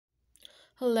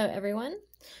Hello, everyone.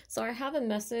 So I have a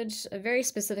message, a very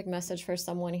specific message for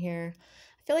someone here.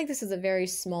 I feel like this is a very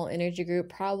small energy group,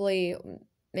 probably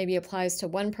maybe applies to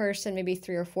one person, maybe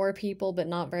 3 or 4 people, but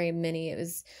not very many. It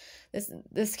was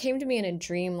this came to me in a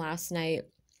dream last night.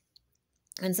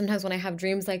 And sometimes when I have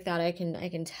dreams like that, I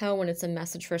can tell when it's a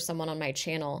message for someone on my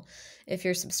channel. If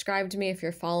you're subscribed to me, if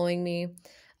you're following me,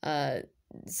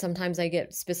 sometimes I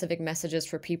get specific messages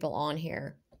for people on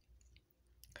here.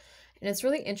 And it's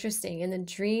really interesting in the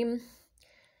dream.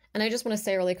 And I just want to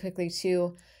say really quickly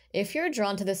too, if you're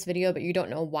drawn to this video, but you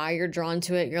don't know why you're drawn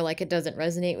to it, you're like, it doesn't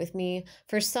resonate with me.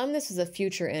 For some, this is a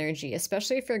future energy,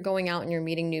 especially if you're going out and you're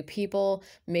meeting new people,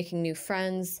 making new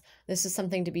friends. This is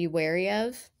something to be wary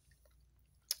of.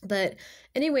 But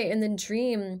anyway, in the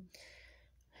dream,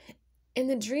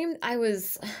 I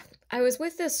was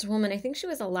with this woman. I think she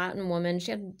was a Latin woman. She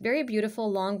had very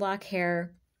beautiful long black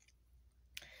hair.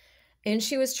 And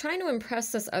she was trying to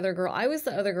impress this other girl. I was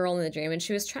the other girl in the dream, and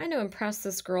she was trying to impress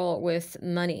this girl with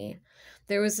money.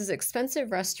 There was this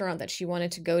expensive restaurant that she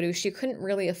wanted to go to. She couldn't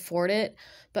really afford it,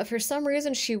 but for some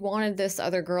reason she wanted this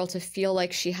other girl to feel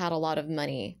like she had a lot of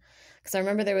money. Because I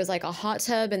remember there was like a hot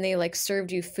tub, and they like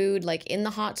served you food like in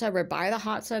the hot tub or by the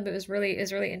hot tub. It was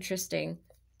really interesting.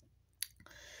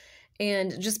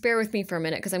 And just bear with me for a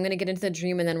minute because I'm going to get into the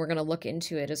dream and then we're going to look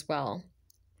into it as well.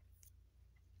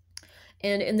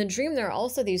 And in the dream, there are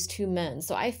also these 2 men.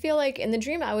 So I feel like in the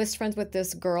dream, I was friends with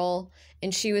this girl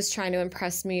and she was trying to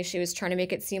impress me. She was trying to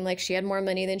make it seem like she had more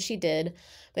money than she did.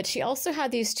 But she also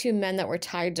had these 2 men that were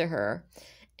tied to her.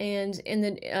 And in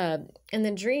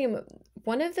the dream,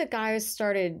 one of the guys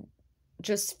started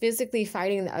just physically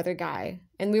fighting the other guy.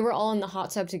 And we were all in the hot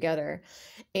tub together.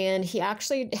 And he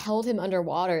actually held him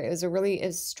underwater. It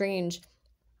was strange.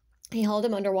 He held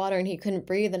him underwater and he couldn't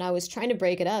breathe, and I was trying to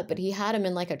break it up, but he had him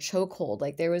in like a chokehold.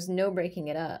 Like there was no breaking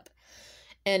it up.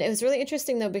 And it was really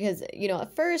interesting though, because,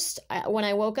 at first when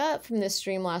I woke up from this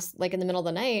dream like in the middle of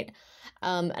the night,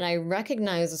 and I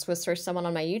recognized this was for someone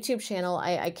on my YouTube channel,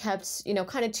 I kept,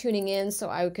 kind of tuning in so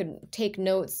I could take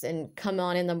notes and come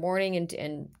on in the morning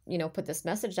and put this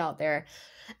message out there.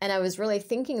 And I was really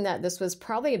thinking that this was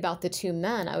probably about the 2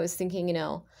 men. I was thinking,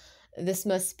 this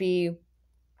must be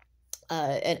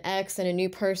an ex and a new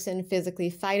person physically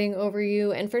fighting over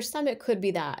you. And for some, it could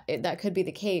be that could be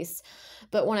the case.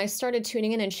 But when I started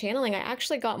tuning in and channeling, I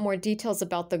actually got more details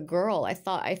about the girl. I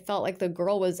felt like the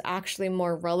girl was actually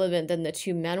more relevant than the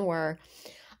 2 men were.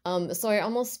 So I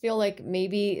almost feel like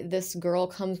maybe this girl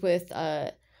comes with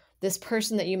this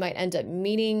person that you might end up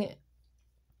meeting.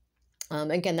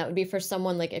 Again, that would be for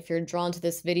someone, like if you're drawn to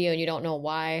this video and you don't know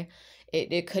why,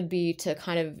 it could be to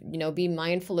kind of, be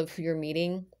mindful of who you're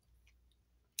meeting.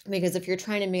 Because if you're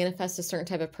trying to manifest a certain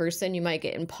type of person, you might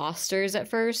get imposters at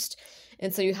first.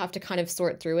 And so you have to kind of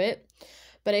sort through it.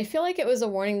 But I feel like it was a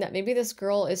warning that maybe this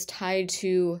girl is tied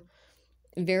to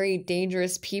very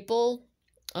dangerous people.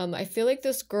 I feel like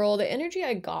this girl, the energy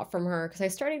I got from her, because I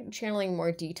started channeling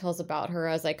more details about her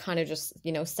as I kind of just,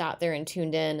 sat there and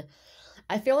tuned in.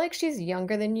 I feel like she's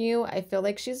younger than you. I feel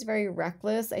like she's very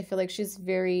reckless. I feel like she's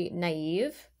very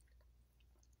naive.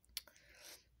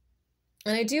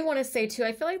 And I do want to say too,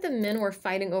 I feel like the men were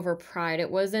fighting over pride.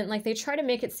 It wasn't like they tried to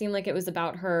make it seem like it was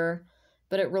about her,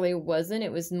 but it really wasn't.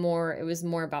 It was more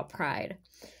about pride.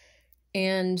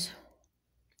 And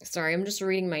sorry, I'm just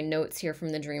reading my notes here from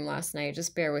the dream last night.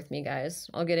 Just bear with me, guys.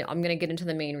 I'm going to get into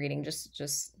the main reading.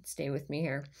 Just stay with me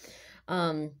here.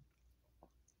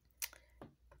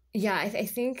 Yeah, I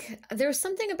think there's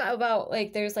something about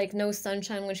like there's like no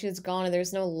sunshine when she's gone, and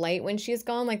there's no light when she's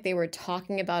gone. Like they were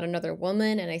talking about another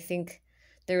woman, and I think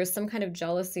there was some kind of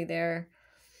jealousy there.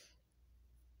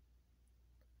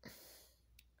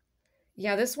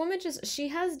 Yeah, this woman she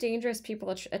has dangerous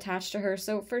people attached to her.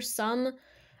 So for some,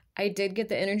 I did get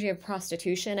the energy of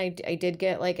prostitution. I did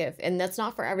get and that's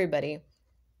not for everybody.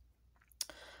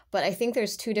 But I think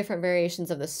there's 2 different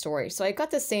variations of the story. So I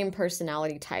got the same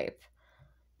personality type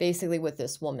basically with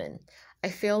this woman. I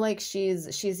feel like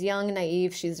she's young,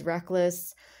 naive, she's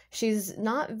reckless. She's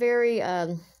not very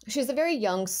she's a very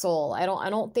young soul. I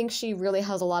don't think she really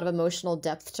has a lot of emotional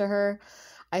depth to her.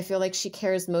 I feel like she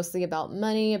cares mostly about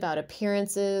money, about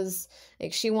appearances.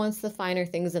 Like she wants the finer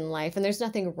things in life, and there's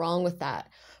nothing wrong with that.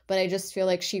 But I just feel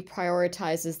like she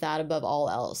prioritizes that above all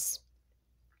else.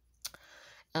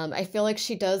 I feel like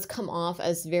she does come off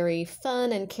as very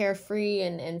fun and carefree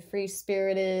and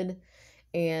free-spirited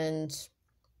and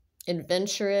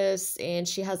adventurous, and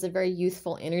she has a very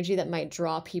youthful energy that might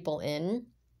draw people in.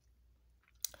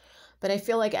 But I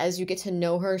feel like as you get to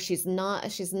know her, she's not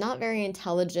very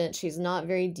intelligent, she's not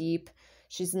very deep,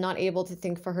 she's not able to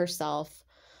think for herself.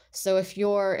 So if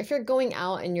you're going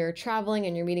out and you're traveling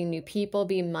and you're meeting new people,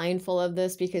 be mindful of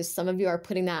this, because some of you are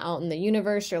putting that out in the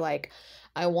universe. You're like,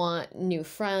 I want new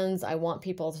friends. I want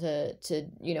people to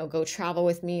go travel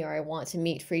with me, or I want to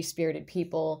meet free-spirited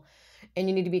people. And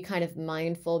you need to be kind of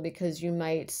mindful, because you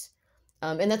might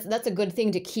and that's a good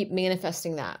thing to keep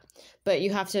manifesting that. But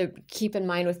you have to keep in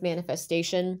mind with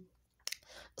manifestation,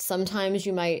 sometimes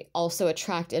you might also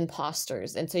attract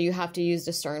imposters. And so you have to use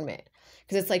discernment,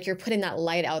 because it's like you're putting that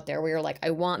light out there where you're like,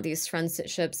 I want these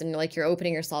friendships, and like you're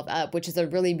opening yourself up, which is a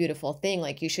really beautiful thing.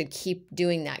 Like you should keep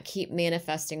doing that, keep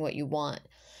manifesting what you want,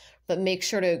 but make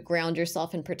sure to ground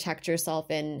yourself and protect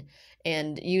yourself,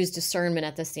 and use discernment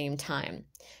at the same time.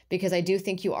 Because I do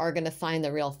think you are going to find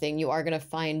the real thing. You are going to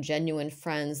find genuine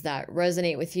friends that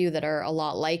resonate with you, that are a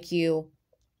lot like you.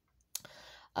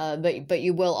 But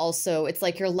you will also, it's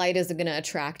like your light is going to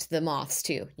attract the moths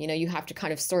too. You have to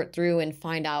kind of sort through and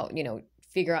find out,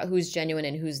 figure out who's genuine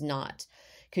and who's not.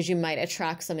 Because you might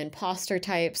attract some imposter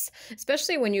types,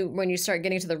 especially when you start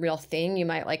getting to the real thing. You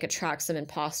might like attract some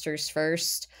imposters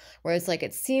first, where it's like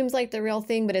it seems like the real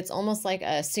thing, but it's almost like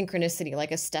a synchronicity,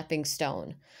 like a stepping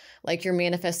stone. Like your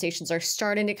manifestations are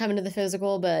starting to come into the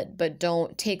physical, but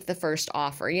don't take the first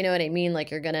offer. You know what I mean? Like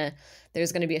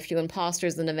there's gonna be a few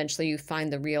imposters, and eventually you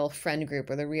find the real friend group,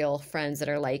 or the real friends that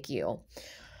are like you.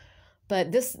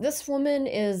 But this woman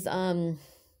is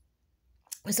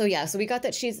so yeah, so we got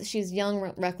that she's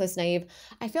young, reckless, naive.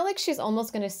 I feel like she's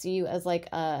almost gonna see you as like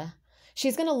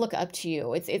she's gonna look up to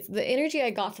you. It's the energy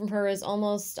I got from her is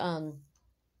almost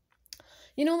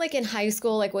like in high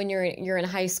school, like when you're in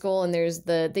high school and there's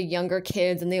the younger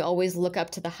kids, and they always look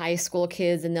up to the high school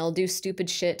kids, and they'll do stupid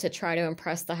shit to try to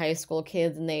impress the high school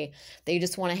kids, and they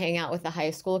just want to hang out with the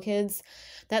high school kids.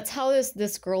 That's how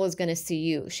this girl is gonna see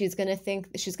you. She's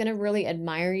gonna really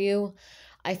admire you.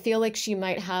 I feel like she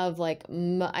might have like,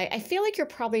 I feel like you're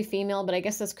probably female, but I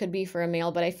guess this could be for a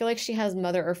male, but I feel like she has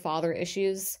mother or father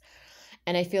issues.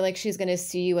 And I feel like she's going to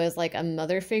see you as like a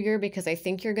mother figure, because I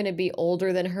think you're going to be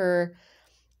older than her,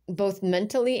 both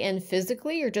mentally and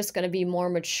physically. You're just going to be more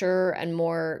mature and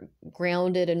more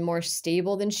grounded and more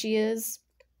stable than she is.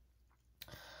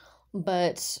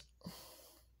 But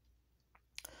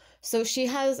so she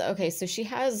has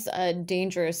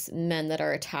dangerous men that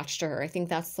are attached to her. I think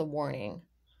that's the warning.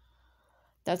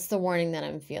 That's the warning that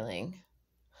I'm feeling.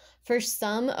 For a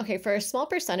small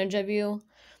percentage of you,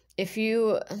 if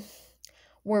you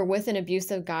were with an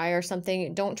abusive guy or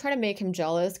something, don't try to make him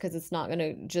jealous, because it's not going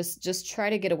to, just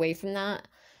try to get away from that,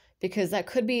 because that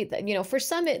could be, for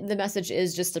some, the message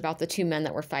is just about the two men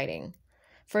that were fighting.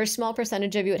 For a small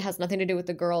percentage of you, it has nothing to do with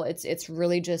the girl. It's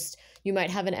really just, you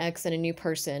might have an ex and a new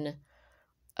person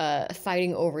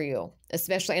fighting over you,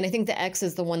 especially. And I think the ex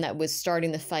is the one that was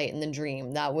starting the fight in the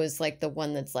dream. That was like the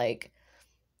one that's like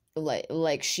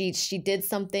she did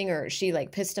something, or she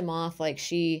like pissed him off. Like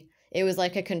it was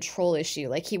like a control issue.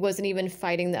 Like he wasn't even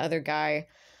fighting the other guy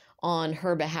on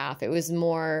her behalf. It was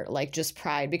more like just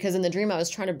pride, because in the dream I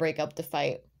was trying to break up the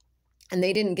fight, and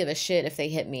they didn't give a shit if they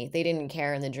hit me. They didn't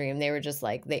care in the dream. They were just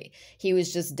like, he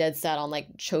was just dead set on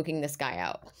like choking this guy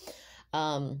out.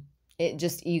 It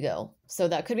just ego. So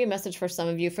that could be a message for some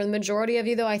of you. For the majority of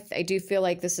you though, I do feel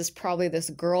like this is probably this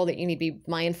girl that you need to be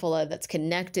mindful of, that's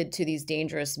connected to these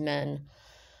dangerous men.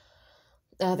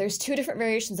 There's two different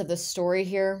variations of the story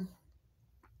here.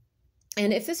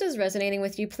 And if this is resonating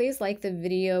with you, please like the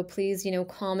video. Please,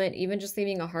 comment, even just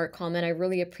leaving a heart comment. I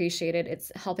really appreciate it.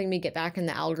 It's helping me get back in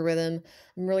the algorithm.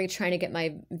 I'm really trying to get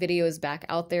my videos back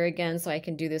out there again, so I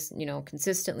can do this,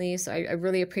 consistently. So I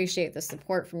really appreciate the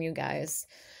support from you guys.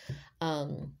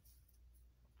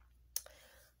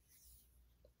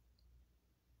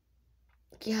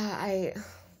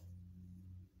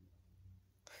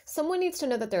 Someone needs to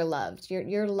know that they're loved.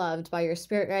 You're loved by your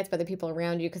spirit guides, by the people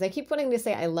around you. Because I keep wanting to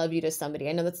say I love you to somebody.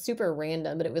 I know that's super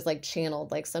random, but it was like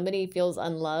channeled. Like somebody feels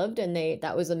unloved, and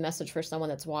that was a message for someone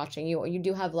that's watching you. You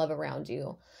do have love around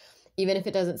you. Even if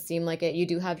it doesn't seem like it, you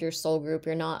do have your soul group.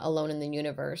 You're not alone in the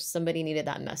universe. Somebody needed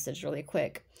that message really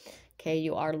quick. Okay,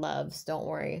 you are loved. Don't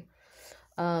worry.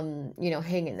 Hang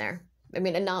in there. I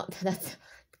mean, and not that's,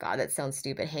 God, that sounds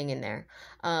stupid. Hang in there.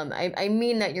 I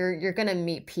mean that you're gonna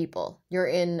meet people. You're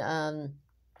in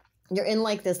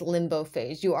like this limbo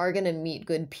phase. You are gonna meet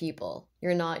good people.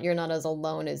 You're not as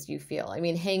alone as you feel. I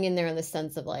mean, hang in there in the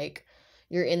sense of like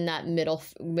you're in that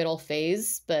middle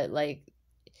phase, but like,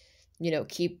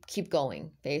 keep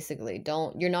going, basically.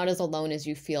 You're not as alone as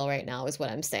you feel right now, is what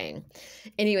I'm saying.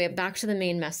 Anyway, back to the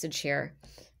main message here.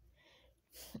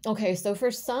 Okay, so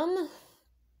for some,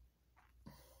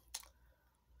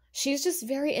 she's just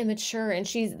very immature, and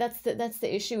that's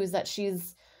the issue, is that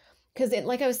she's because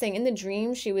like I was saying in the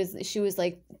dream, she was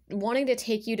like wanting to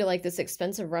take you to like this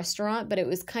expensive restaurant, but it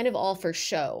was kind of all for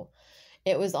show.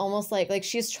 It was almost like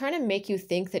she's trying to make you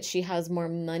think that she has more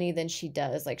money than she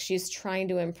does. Like she's trying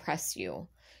to impress you.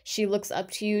 She looks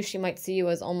up to you. She might see you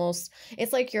as almost,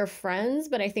 it's like you're friends,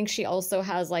 but I think she also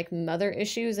has like mother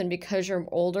issues. And because you're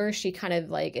older, she kind of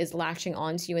like is latching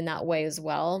onto you in that way as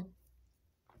well.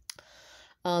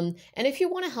 And if you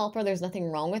want to help her, there's nothing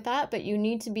wrong with that, but you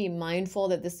need to be mindful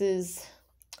that this is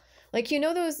like,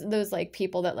 those like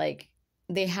people that like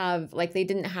they have like they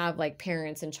didn't have like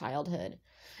parents in childhood.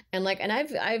 And like, and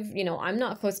I'm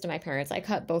not close to my parents. I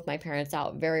cut both my parents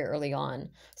out very early on.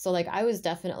 So like I was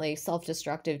definitely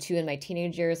self-destructive too in my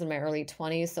teenage years and my early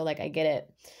 20s. So like I get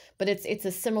it. But it's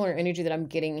a similar energy that I'm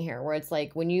getting here where it's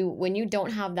like when you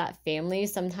don't have that family,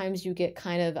 sometimes you get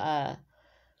kind of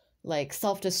like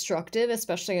self-destructive,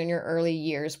 especially in your early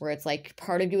years where it's like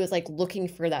part of you is like looking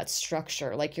for that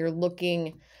structure. Like you're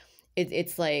looking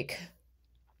it's like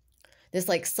this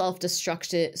like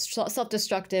self-destructive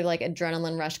like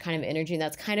adrenaline rush kind of energy, and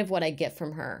that's kind of what I get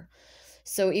from her.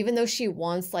 So even though she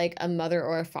wants like a mother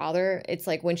or a father, it's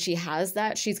like when she has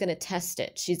that, she's going to test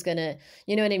it. She's going to,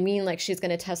 you know what I mean? Like she's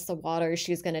going to test the water.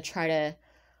 She's going to try to,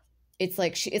 it's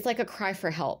like a cry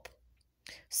for help.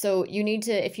 So you need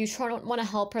to, if you don't want to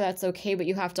help her, that's okay, but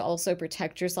you have to also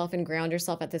protect yourself and ground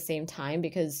yourself at the same time,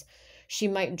 because she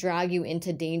might drag you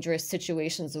into dangerous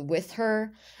situations with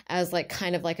her as like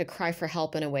kind of like a cry for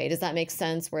help in a way. Does that make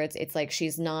sense? Where it's like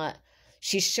she's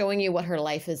showing you what her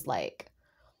life is like.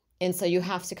 And so you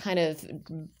have to kind of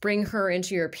bring her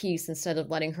into your peace instead of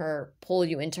letting her pull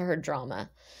you into her drama.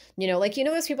 Like,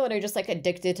 those people that are just like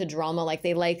addicted to drama, like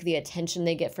they like the attention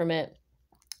they get from it.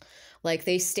 Like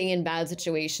they stay in bad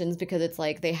situations because it's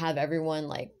like they have everyone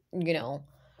like,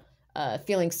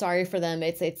 feeling sorry for them.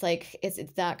 It's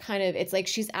that kind of, it's like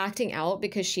she's acting out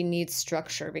because she needs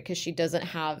structure, because she doesn't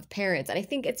have parents. And I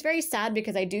think it's very sad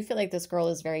because I do feel like this girl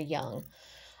is very young.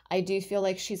 I do feel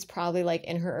like she's probably like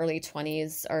in her early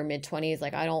 20s or mid 20s.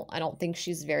 Like I don't think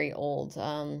she's very old.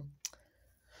 Or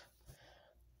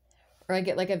I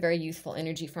get like a very youthful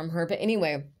energy from her. But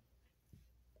anyway,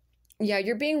 yeah,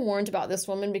 you're being warned about this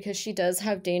woman because she does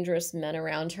have dangerous men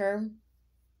around her.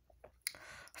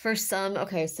 For some,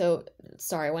 okay, so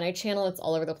sorry, when I channel, it's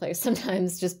all over the place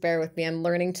sometimes. Just bear with me. I'm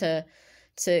learning to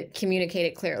communicate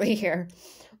it clearly here.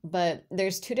 But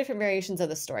there's two different variations of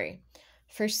the story.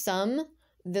 For some,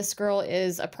 this girl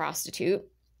is a prostitute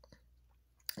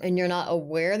and you're not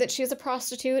aware that she's a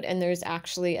prostitute, and there's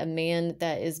actually a man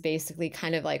that is basically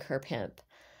kind of like her pimp.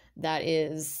 That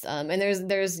is, and there's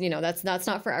that's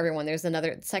not for everyone. There's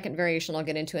another second variation I'll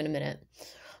get into in a minute.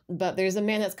 But there's a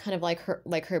man that's kind of like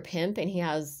her pimp, and he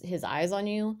has his eyes on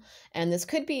you. And this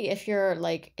could be if you're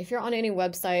on any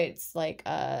websites like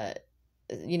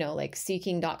like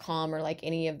seeking.com or like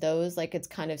any of those, like it's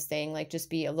kind of saying like just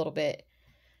be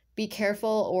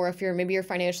careful. Or if you're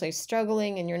financially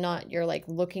struggling and you're like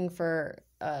looking for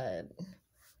a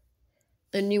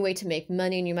new way to make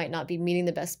money and you might not be meeting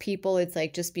the best people, it's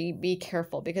like just be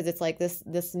careful, because it's like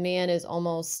this man is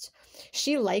almost,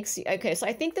 she likes you. Okay, so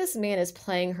I think this man is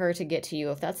playing her to get to you.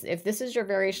 If this is your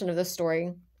variation of the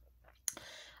story,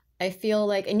 I feel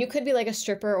like, and you could be like a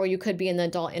stripper, or you could be in the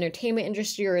adult entertainment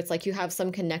industry, or it's like you have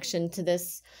some connection to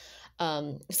this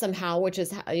somehow, which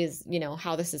is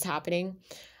how this is happening.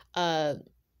 But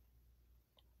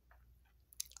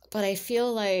I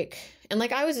feel like, and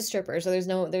like I was a stripper, so there's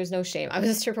no shame. I was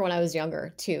a stripper when I was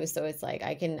younger too, so it's like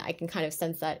I can kind of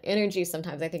sense that energy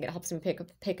sometimes. I think it helps me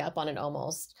pick up on it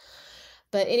almost.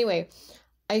 But anyway,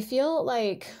 I feel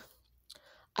like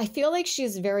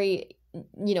she's very,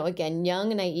 again,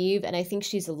 young and naive, and I think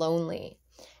she's lonely.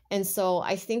 And so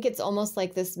I think it's almost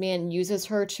like this man uses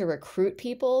her to recruit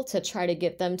people to try to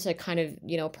get them to kind of,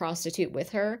 prostitute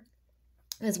with her,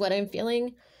 is what I'm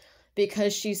feeling.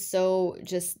 Because she's so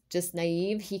just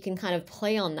naive, he can kind of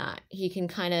play on that. He can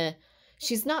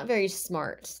she's not very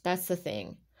smart. That's the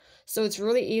thing. So it's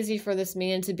really easy for this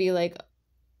man to be like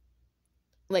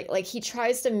he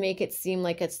tries to make it seem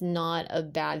like it's not a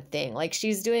bad thing. Like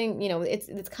she's doing,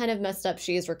 it's kind of messed up.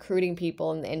 She is recruiting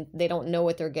people and they don't know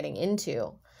what they're getting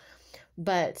into.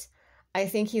 But I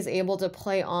think he's able to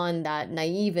play on that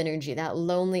naive energy, that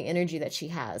lonely energy that she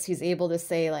has. He's able to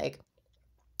say like,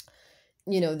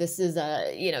 this is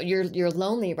you're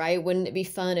lonely, right? Wouldn't it be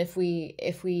fun if we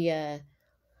had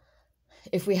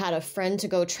a friend to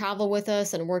go travel with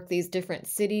us and work these different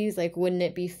cities? Like, wouldn't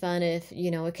it be fun if,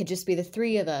 it could just be the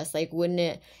three of us? Like, wouldn't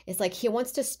it? It's like he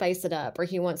wants to spice it up, or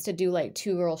he wants to do like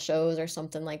 2-girl shows or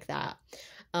something like that.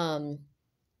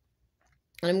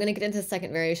 And I'm going to get into the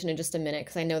second variation in just a minute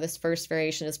because I know this first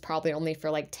variation is probably only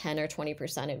for like 10 or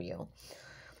 20% of you.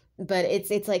 But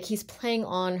it's like he's playing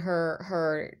on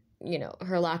her you know,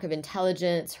 her lack of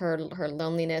intelligence, her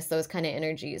loneliness, those kind of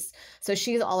energies. So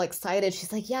she's all excited.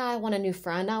 She's like, "Yeah, I want a new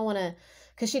friend. I want to,"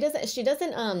 cuz she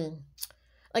doesn't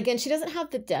again, she doesn't have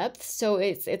the depth. So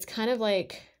it's kind of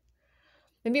like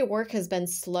maybe work has been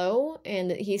slow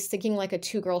and he's thinking like a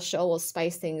two-girl show will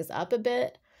spice things up a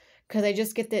bit. Because I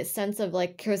just get this sense of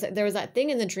like, cause there was that thing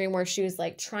in the dream where she was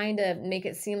like trying to make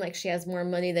it seem like she has more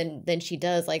money than she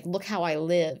does. Like, look how I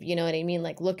live. You know what I mean?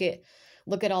 Like, look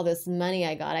at all this money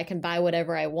I got. I can buy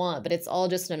whatever I want, but it's all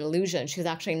just an illusion. She's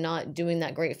actually not doing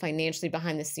that great financially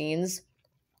behind the scenes.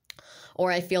 Or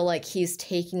I feel like he's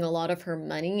taking a lot of her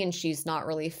money and she's not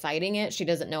really fighting it. She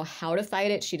doesn't know how to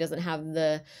fight it. She doesn't have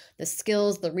the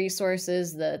skills, the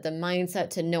resources, the mindset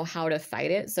to know how to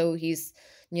fight it. So he's,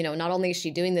 you know, not only is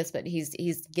she doing this, but he's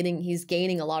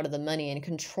gaining a lot of the money and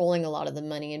controlling a lot of the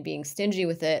money and being stingy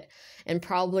with it. And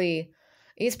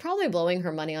he's probably blowing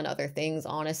her money on other things,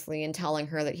 honestly, and telling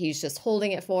her that he's just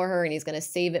holding it for her and he's going to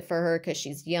save it for her because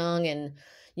she's young and,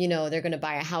 you know, they're going to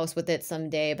buy a house with it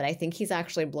someday. But I think he's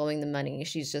actually blowing the money.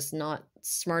 She's just not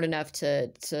smart enough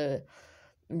to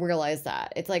realize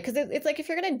that. It's like, because it's like, if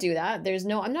you're going to do that,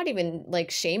 I'm not even like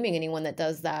shaming anyone that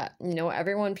does that. You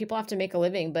know, people have to make a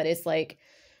living, but it's like,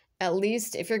 at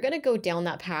least if you're going to go down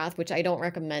that path, which I don't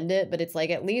recommend it, but it's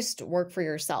like, at least work for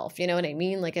yourself. You know what I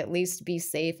mean? Like, at least be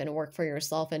safe and work for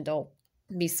yourself and don't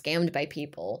be scammed by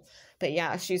people. But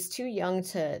yeah, she's too young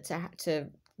to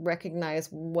recognize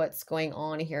what's going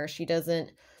on here.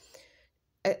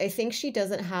 I think she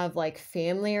doesn't have like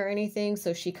family or anything.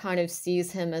 So she kind of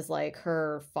sees him as like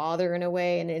her father in a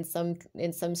way. And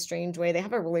in some strange way, they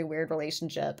have a really weird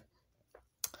relationship.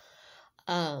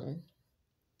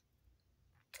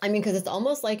 I mean, because it's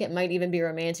almost like it might even be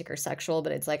romantic or sexual,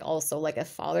 but it's like also like a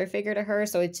father figure to her.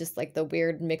 So it's just like the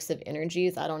weird mix of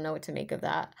energies. I don't know what to make of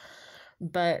that.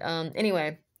 But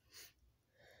anyway,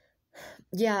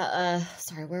 yeah.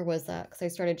 Sorry, where was that? Because I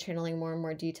started channeling more and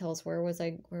more details. Where was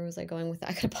I going with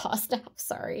that? I could pause now.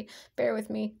 Sorry, bear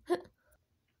with me.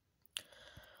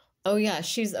 Oh yeah,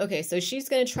 okay. So she's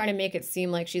gonna try to make it seem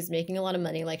like she's making a lot of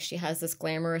money, like she has this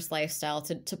glamorous lifestyle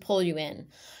to pull you in.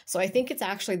 So I think it's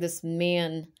actually this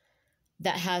man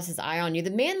that has his eye on you. The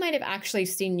man might have actually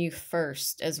seen you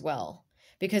first as well,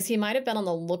 because he might have been on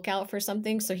the lookout for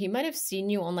something. So he might have seen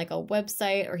you on like a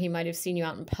website, or he might have seen you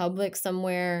out in public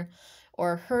somewhere,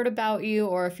 or heard about you,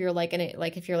 or if you're like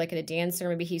if you're like a dancer,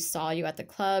 maybe he saw you at the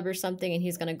club or something, and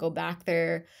he's gonna go back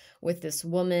there with this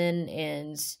woman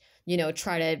and, you know,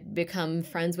 try to become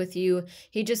friends with you.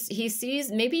 He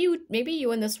sees maybe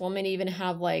you and this woman even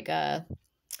have like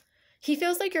he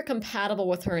feels like you're compatible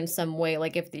with her in some way.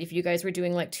 Like if you guys were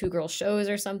doing like two-girl shows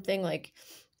or something, like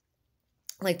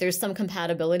there's some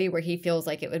compatibility where he feels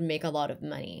like it would make a lot of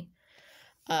money.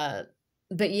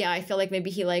 But yeah, I feel like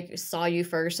maybe he like saw you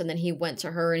first and then he went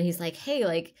to her and he's like, "Hey,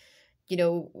 like, you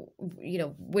know,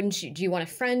 do you want a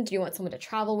friend? Do you want someone to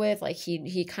travel with?" Like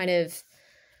he kind of,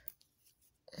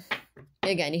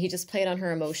 again, he just played on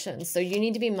her emotions. So you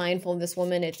need to be mindful of this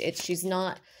woman. She's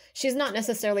not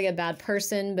necessarily a bad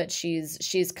person, but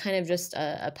she's kind of just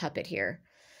a puppet here.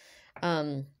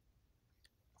 The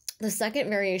second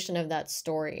variation of that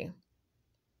story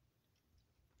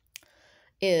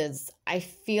is I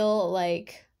feel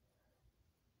like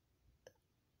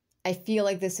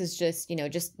this is just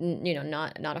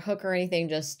not a hook or anything,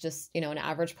 just an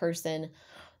average person.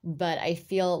 But I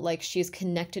feel like she's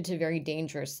connected to very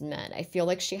dangerous men. I feel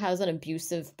like she has an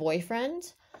abusive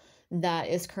boyfriend that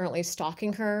is currently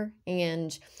stalking her,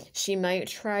 and she might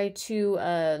try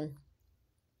to,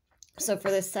 so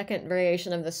for the second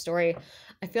variation of the story,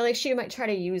 I feel like she might try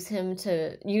to use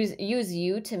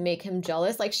you to make him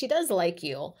jealous. Like, she does like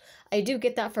you. I do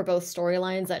get that for both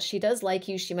storylines, that she does like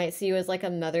you. She might see you as like a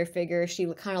mother figure. She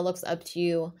kind of looks up to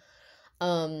you.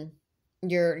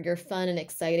 You're fun and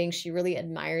exciting. She really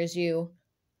admires you.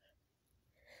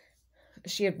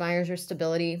 She admires your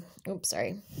stability. Oops,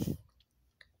 sorry.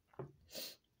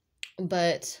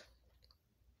 But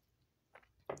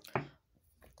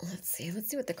let's see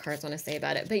what the cards want to say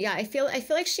about it. But yeah, I feel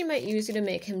like she might use you to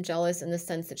make him jealous, in the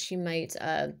sense that she might,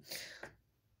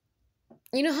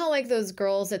 you know how like those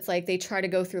girls, it's like they try to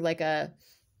go through like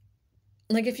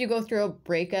if you go through a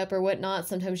breakup or whatnot,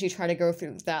 sometimes you try to go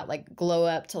through that like glow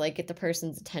up to like get the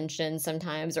person's attention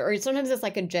sometimes, or sometimes it's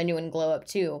like a genuine glow up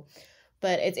too.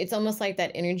 But it's almost like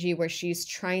that energy where she's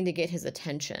trying to get his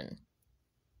attention.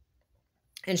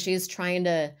 And she's trying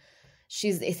to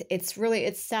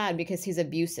it's sad because he's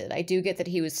abusive. I do get that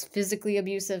he was physically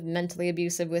abusive, mentally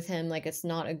abusive with him. Like, it's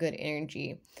not a good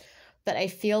energy. But I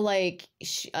feel like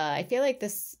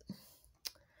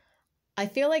I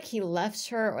feel like he left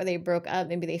her, or they broke up,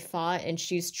 maybe they fought, and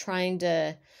she's trying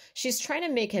to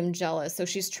make him jealous. So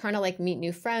she's trying to like meet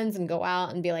new friends and go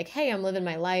out and be like, "Hey, I'm living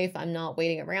my life. I'm not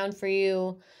waiting around for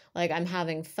you. Like, I'm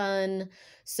having fun."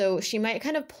 So she might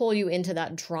kind of pull you into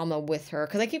that drama with her,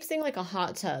 cuz I keep seeing like a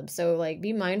hot tub. So like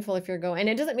be mindful if you're going. And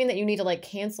it doesn't mean that you need to like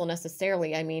cancel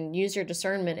necessarily. I mean, use your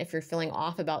discernment if you're feeling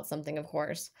off about something, of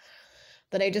course.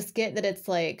 But I just get that it's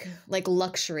like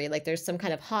luxury, like there's some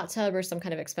kind of hot tub or some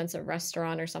kind of expensive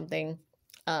restaurant or something.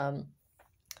 Um,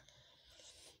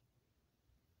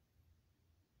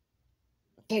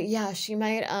 but yeah, she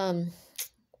might how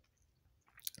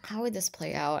would this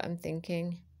play out? I'm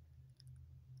thinking.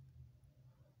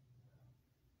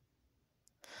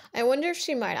 I wonder if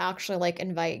she might actually like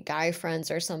invite guy friends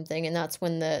or something, and that's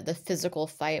when the physical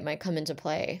fight might come into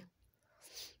play.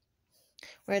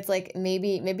 Where it's like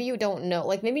maybe you don't know,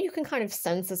 like maybe you can kind of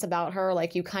sense this about her,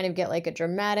 like you kind of get like a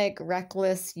dramatic,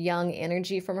 reckless, young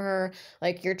energy from her.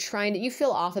 Like you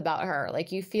feel off about her.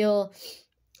 Like you feel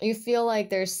like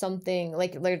there's something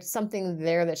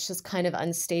there that's just kind of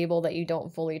unstable that you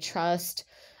don't fully trust.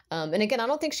 And again, I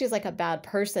don't think she's like a bad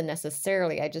person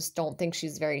necessarily. I just don't think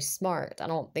she's very smart. I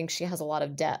don't think she has a lot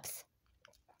of depth.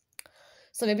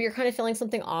 So maybe you're kind of feeling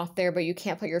something off there, but you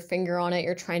can't put your finger on it.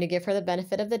 You're trying to give her the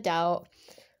benefit of the doubt.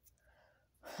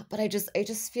 But I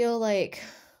just feel like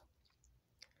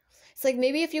it's like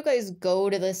maybe if you guys go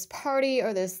to this party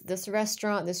or this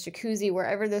restaurant, this jacuzzi,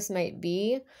 wherever this might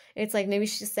be, it's like maybe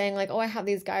she's saying like, "Oh, I have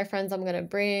these guy friends I'm gonna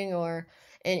bring," or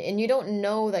and you don't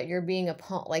know that you're being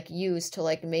used to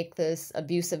like make this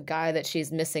abusive guy that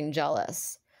she's missing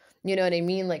jealous. You know what I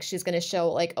mean? Like she's gonna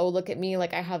show like, "Oh, look at me,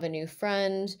 like I have a new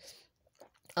friend."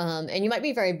 And you might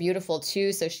be very beautiful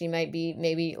too, so she might be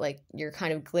maybe like you're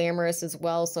kind of glamorous as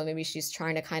well, so maybe she's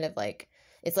trying to kind of like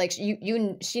it's like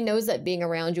she knows that being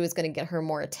around you is going to get her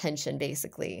more attention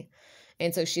basically.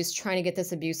 And so she's trying to get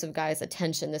this abusive guy's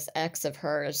attention, this ex of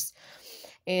hers.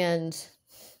 And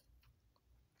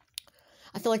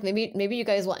I feel like maybe you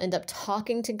guys will end up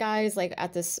talking to guys like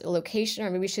at this location,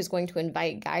 or maybe she's going to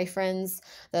invite guy friends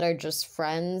that are just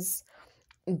friends,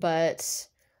 but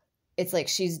it's like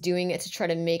she's doing it to try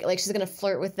to make like she's going to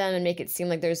flirt with them and make it seem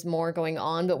like there's more going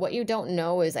on. But what you don't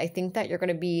know is I think that you're going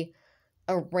to be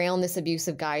around this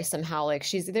abusive guy somehow. Like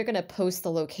she's either going to post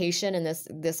the location and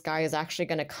this guy is actually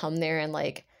going to come there, and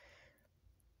like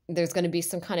there's going to be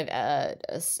some kind of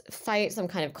a fight, some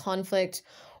kind of conflict.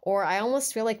 Or I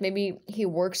almost feel like maybe he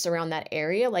works around that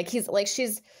area. Like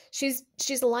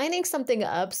she's lining something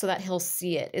up so that he'll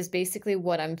see it, is basically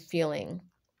what I'm feeling.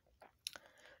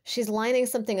 She's lining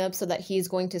something up so that he's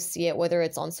going to see it, whether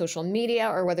it's on social media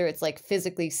or whether it's like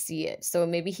physically see it. So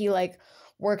maybe he like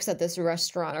works at this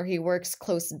restaurant, or he works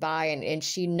close by, and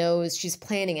she knows, she's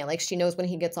planning it. Like she knows when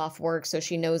he gets off work, so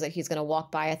she knows that he's going to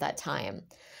walk by at that time.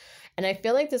 And I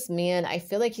feel like this man, I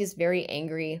feel like he's very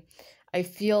angry. I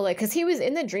feel like, because he was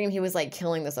in the dream, he was like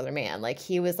killing this other man. Like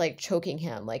he was like choking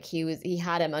him. Like he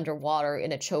had him underwater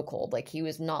in a chokehold. Like he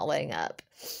was not letting up.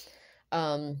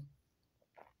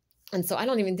 And so I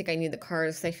don't even think I need the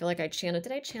cards. I feel like I channeled.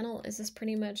 Did I channel? Is this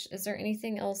pretty much, is there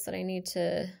anything else that I need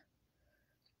to,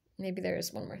 maybe there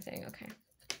is one more thing. Okay.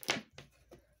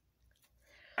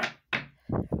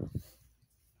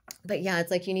 But yeah,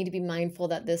 it's like you need to be mindful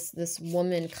that this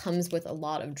woman comes with a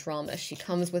lot of drama. She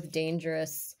comes with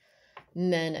dangerous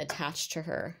men attached to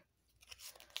her.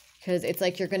 Because it's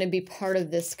like you're going to be part of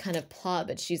this kind of plot,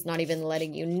 but she's not even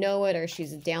letting you know it, or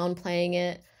she's downplaying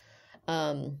it.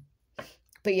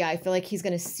 But yeah, I feel like he's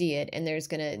going to see it, and he's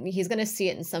going to see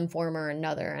it in some form or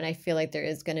another. And I feel like there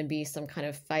is going to be some kind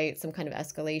of fight, some kind of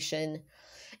escalation.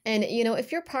 And, you know,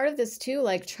 if you're part of this too,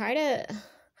 like try to,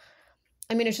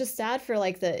 I mean, it's just sad for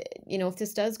like if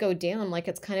this does go down, like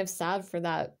it's kind of sad for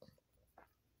that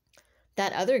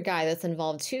other guy that's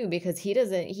involved too, because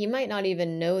he might not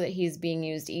even know that he's being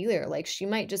used either. Like she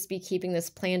might just be keeping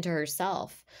this plan to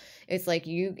herself. It's like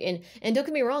and don't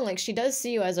get me wrong, like she does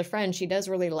see you as a friend. She does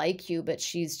really like you, but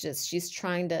she's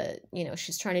trying to,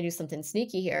 she's trying to do something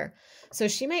sneaky here. So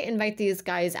she might invite these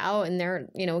guys out, and they're,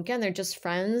 again, they're just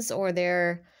friends,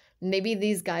 or maybe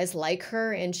these guys like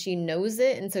her and she knows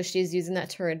it, and so she's using that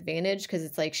to her advantage, because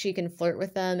it's like she can flirt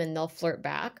with them and they'll flirt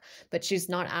back, but she's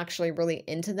not actually really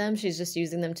into them. She's just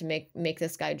using them to make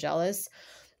this guy jealous.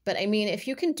 But I mean, if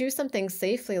you can do something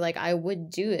safely, like I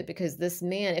would do it, because this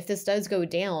man, if this does go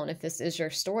down, if this is your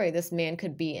story, this man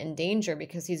could be in danger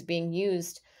because he's being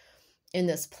used in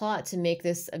this plot to make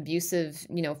this abusive,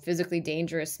 physically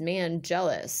dangerous man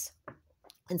jealous.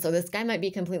 And so this guy might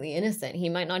be completely innocent. He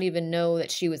might not even know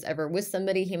that she was ever with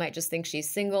somebody. He might just think she's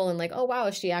single and like, oh, wow,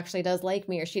 she actually does like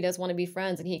me, or she does want to be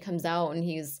friends. And he comes out and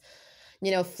he's,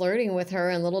 flirting with her.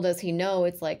 And little does he know,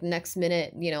 it's like next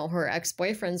minute, her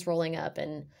ex-boyfriend's rolling up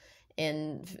and,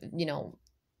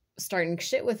 starting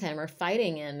shit with him or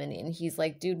fighting him. And he's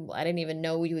like, dude, I didn't even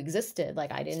know you existed.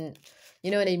 Like, I didn't,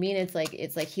 you know what I mean? It's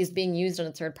like he's being used in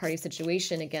a third party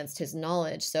situation against his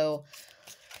knowledge. So,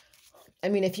 I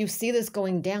mean, if you see this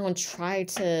going down, try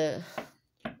to,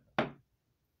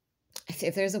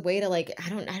 if there's a way to like, I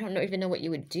don't even know what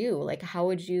you would do. Like, how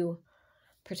would you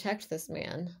protect this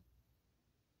man?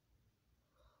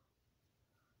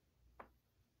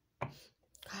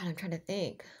 God, I'm trying to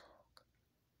think.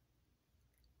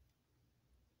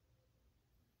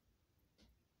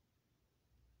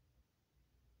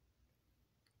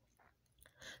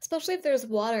 Especially if there's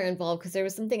water involved, because there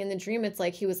was something in the dream, it's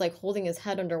like he was like holding his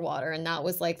head underwater, and that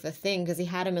was like the thing, because he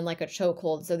had him in like a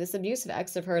chokehold. So this abusive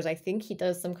ex of hers, I think he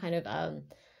does some kind of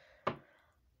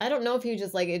I don't know if he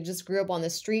just like, it just grew up on the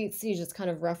streets, he's just kind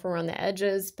of rough around the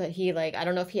edges, but he like, I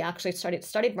don't know if he actually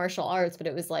studied martial arts, but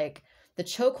it was like the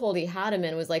chokehold he had him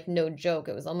in was like no joke.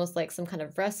 It was almost like some kind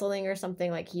of wrestling or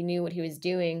something, like he knew what he was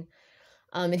doing.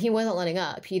 And he wasn't letting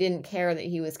up. He didn't care that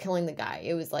he was killing the guy.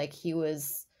 It was like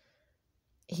this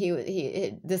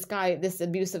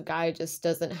abusive guy just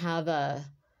doesn't have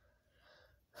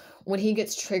when he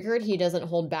gets triggered, he doesn't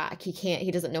hold back.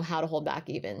 He doesn't know how to hold back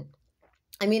even.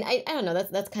 I mean, I don't know,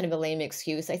 that's kind of a lame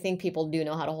excuse. I think people do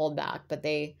know how to hold back, but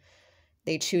they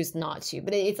choose not to.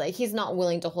 But it's like, he's not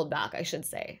willing to hold back, I should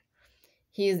say.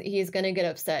 He's going to get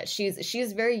upset.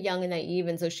 She's very young and naive,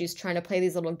 and so she's trying to play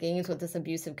these little games with this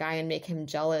abusive guy and make him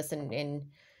jealous, and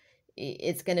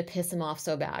it's going to piss him off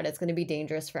so bad. It's going to be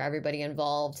dangerous for everybody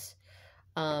involved.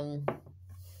 What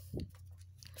do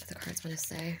the cards want to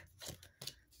say?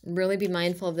 Really be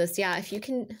mindful of this. Yeah, if you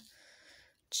can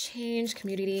change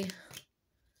community,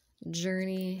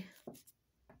 journey.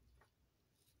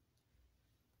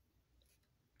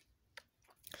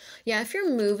 Yeah, if you're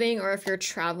moving or if you're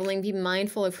traveling, be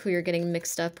mindful of who you're getting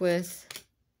mixed up with.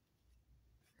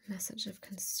 Message of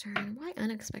concern. Why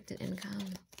unexpected income?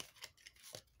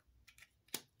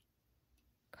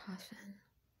 Coffin.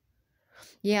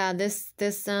 Yeah, this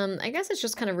I guess it's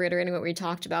just kind of reiterating what we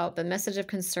talked about, but message of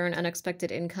concern,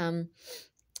 unexpected income.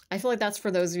 I feel like that's for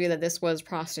those of you that this was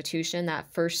prostitution,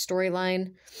 that first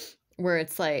storyline where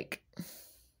it's like,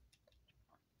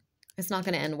 it's not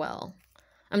going to end well.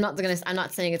 I'm not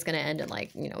saying it's going to end in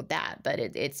like, that, but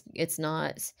it's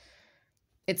not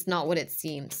what it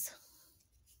seems.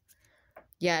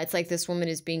 Yeah, it's like this woman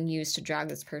is being used to drag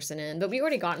this person in, but we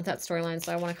already got into that storyline,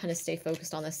 so I want to kind of stay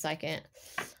focused on the second.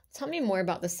 Tell me more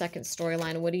about the second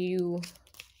storyline. What do you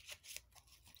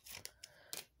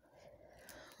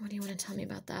want to tell me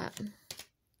about that?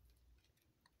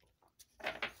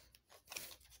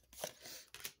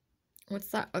 What's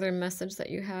that other message that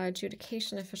you had?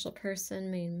 Adjudication, official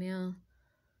person, main male.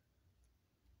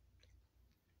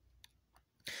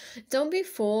 Don't be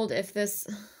fooled if this...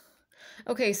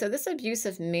 Okay, so this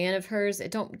abusive man of hers,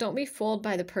 don't be fooled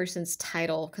by the person's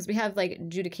title, because we have like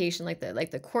adjudication, like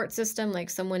the court system, like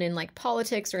someone in like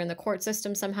politics or in the court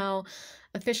system somehow,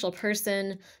 official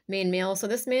person, main male. So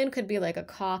this man could be like a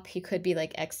cop, he could be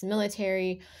like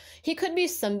ex-military, he could be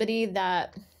somebody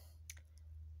that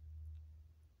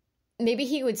maybe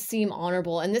he would seem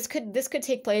honorable, and this could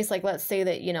take place, like let's say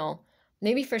that,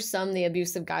 maybe for some the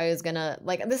abusive guy is gonna,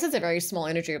 like, this is a very small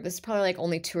energy group, this is probably like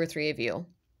only 2 or 3 of you.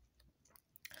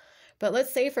 But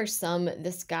let's say for some,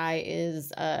 this guy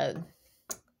is,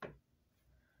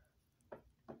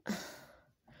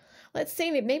 let's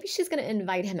say maybe she's going to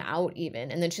invite him out even,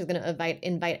 and then she's going to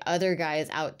invite other guys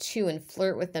out too and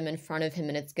flirt with them in front of him,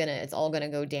 and it's all going to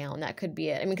go down. That could be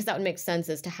it. I mean, because that would make sense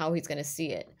as to how he's going to see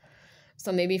it.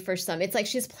 So maybe for some, it's like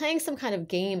she's playing some kind of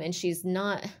game, and she's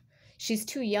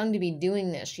too young to be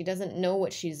doing this. She doesn't know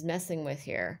what she's messing with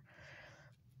here.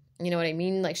 You know what I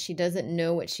mean? Like, she doesn't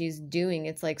know what she's doing.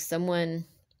 It's like someone...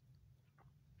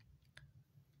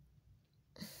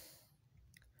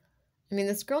 I mean,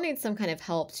 this girl needs some kind of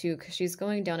help, too, because she's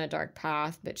going down a dark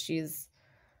path, but she's...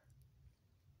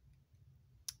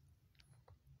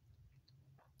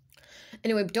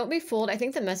 Anyway, don't be fooled. I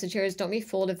think the message here is don't be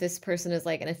fooled if this person is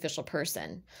like an official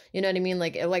person. You know what I mean?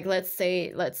 Like let's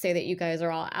say that you guys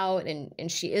are all out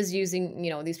and she is using,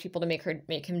 these people to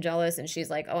make him jealous, and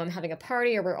she's like, oh, I'm having a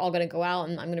party, or we're all going to go out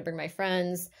and I'm going to bring my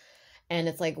friends. And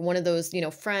it's like one of those,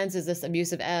 friends is this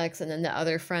abusive ex, and then the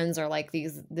other friends are like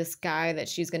this guy that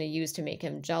she's going to use to make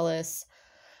him jealous.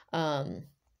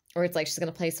 or it's like she's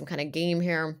going to play some kind of game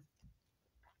here.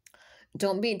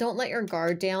 Don't let your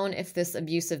guard down if this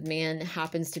abusive man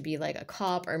happens to be like a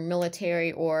cop or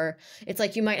military, or it's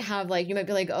like you might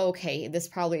be like, oh, okay, this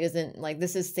probably isn't like,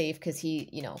 this is safe because he,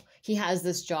 you know, he has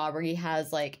this job, or he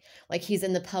has like he's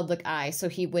in the public eye, so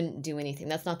he wouldn't do anything.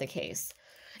 That's not the case.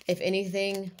 If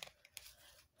anything,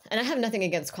 and I have nothing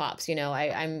against cops, you know,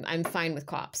 I'm fine with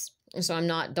cops. So I'm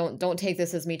not, don't take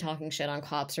this as me talking shit on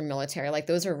cops or military. Like,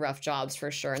 those are rough jobs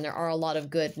for sure. And there are a lot of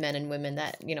good men and women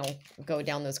that, you know, go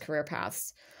down those career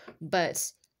paths. But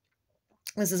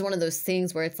this is one of those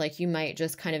things where it's like, you might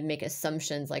just kind of make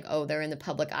assumptions like, oh, they're in the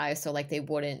public eye, so like they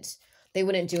wouldn't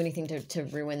do anything to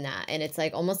ruin that. And it's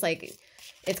like, almost like,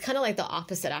 it's kind of like the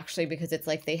opposite actually, because it's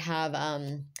like they have,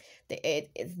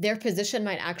 their position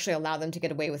might actually allow them to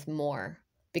get away with more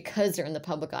because they're in the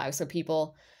public eye. So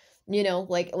people, you know,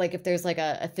 like if there's like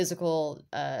a physical,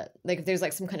 like if there's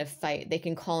like some kind of fight, they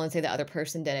can call and say the other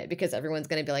person did it, because everyone's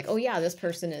going to be like, oh yeah, this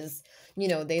person is, you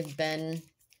know, they're the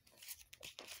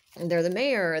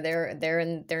mayor, they're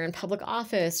in public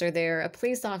office, or they're a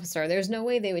police officer. There's no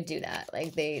way they would do that.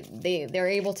 Like they're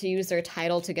able to use their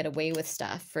title to get away with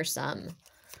stuff for some.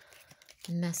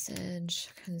 Message,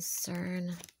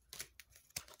 concern.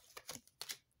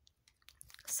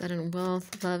 Sudden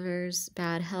wealth, lovers,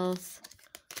 bad health,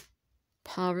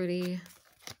 poverty.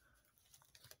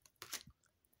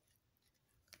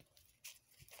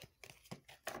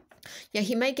 Yeah,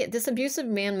 this abusive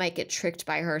man might get tricked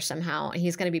by her somehow, and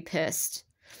he's going to be pissed.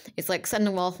 It's like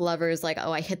sudden wealth, lovers, like,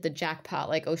 oh, I hit the jackpot,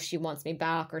 like, oh, she wants me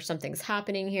back, or something's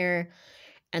happening here.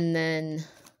 And then,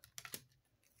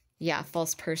 yeah,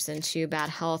 false person too, bad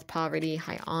health, poverty,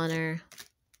 high honor,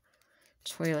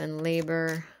 toil and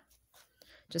labor.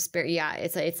 Yeah,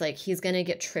 it's like he's going to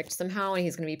get tricked somehow, and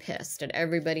he's going to be pissed at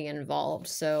everybody involved.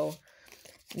 So,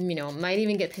 you know, might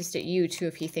even get pissed at you too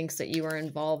if he thinks that you are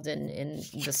involved in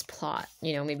this plot.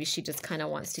 You know, maybe she just kind of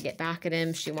wants to get back at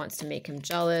him. She wants to make him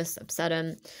jealous, upset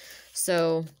him.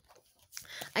 So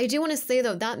I do want to say,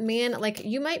 though, that man, like,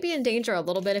 you might be in danger a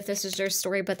little bit if this is your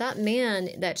story, but that man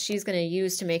that she's going to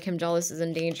use to make him jealous is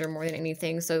in danger more than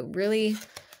anything. So really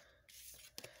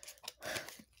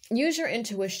use your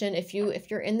intuition. If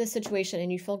you're in this situation and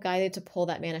you feel guided to pull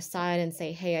that man aside and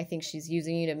say, hey, I think she's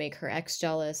using you to make her ex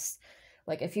jealous.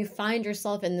 Like, if you find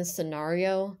yourself in this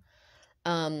scenario,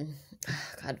 God,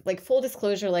 like, full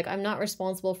disclosure, like, I'm not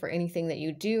responsible for anything that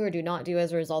you do or do not do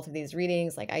as a result of these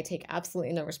readings. Like, I take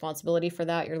absolutely no responsibility for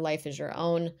that. Your life is your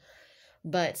own.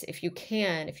 But if you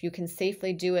can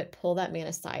safely do it, pull that man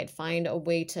aside, find a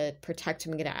way to protect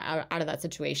him and get out of that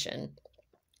situation.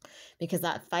 Because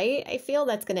that fight, I feel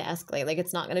that's going to escalate. Like,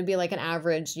 it's not going to be like an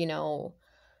average, you know,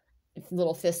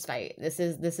 little fist fight. This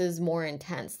is more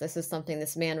intense. This is something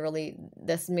this man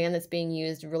that's being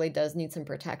used really does need some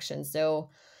protection.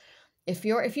 So if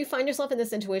you find yourself in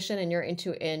this intuition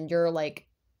and you're like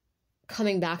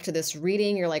coming back to this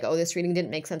reading, you're like, oh, this reading didn't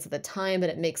make sense at the time,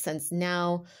 but it makes sense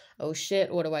now. Oh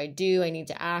shit, what do? I need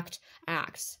to act.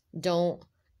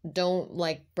 Don't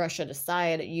like brush it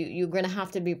aside. You're going to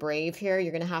have to be brave here.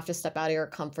 You're going to have to step out of your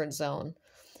comfort zone.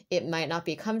 It might not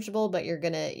be comfortable, but you're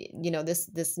going to, you know,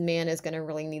 this man is going to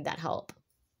really need that help.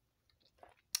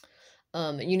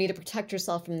 You need to protect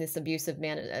yourself from this abusive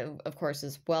man, of course,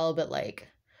 as well. But like,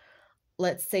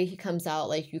 let's say he comes out,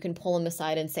 like, you can pull him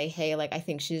aside and say, hey, like, I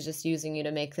think she's just using you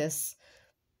to make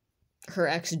her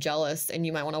ex jealous, and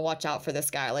you might want to watch out for this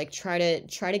guy. Like, try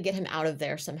to get him out of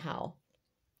there somehow.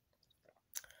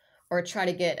 Or try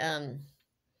to get,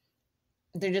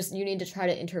 you need to try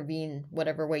to intervene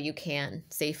whatever way you can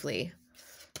safely.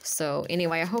 So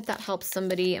anyway, I hope that helps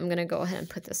somebody. I'm going to go ahead and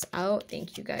put this out.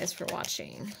 Thank you guys for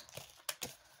watching.